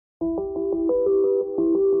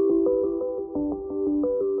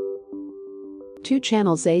2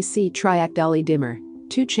 channels AC TRIAC DALI dimmer.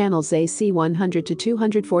 2 channels AC 100 to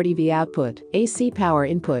 240 V output, AC power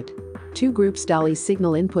input. 2 groups DALI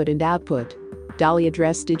signal input and output. DALI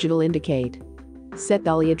address digital indicate. Set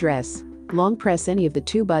DALI address. Long press any of the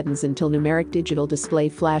 2 buttons until numeric digital display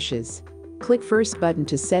flashes. Click first button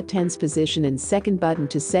to set tens position and second button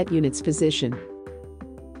to set units position.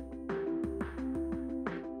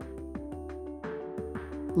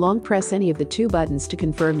 Long press any of the 2 buttons to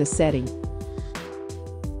confirm the setting.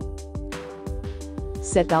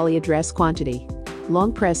 Set DALI address quantity.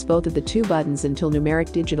 Long press both of the 2 buttons until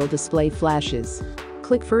numeric digital display flashes.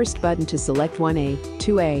 Click first button to select 1A,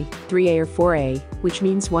 2A, 3A or 4A, which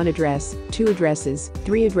means 1 address, 2 addresses,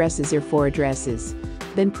 3 addresses or 4 addresses.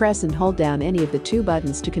 Then press and hold down any of the 2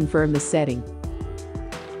 buttons to confirm the setting.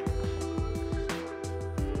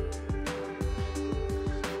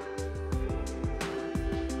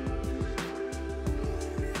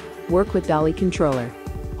 Work with DALI controller.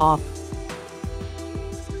 Off.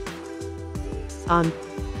 On.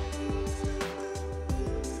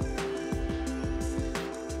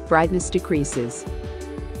 Brightness decreases.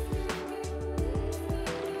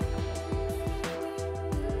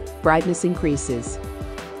 Brightness increases.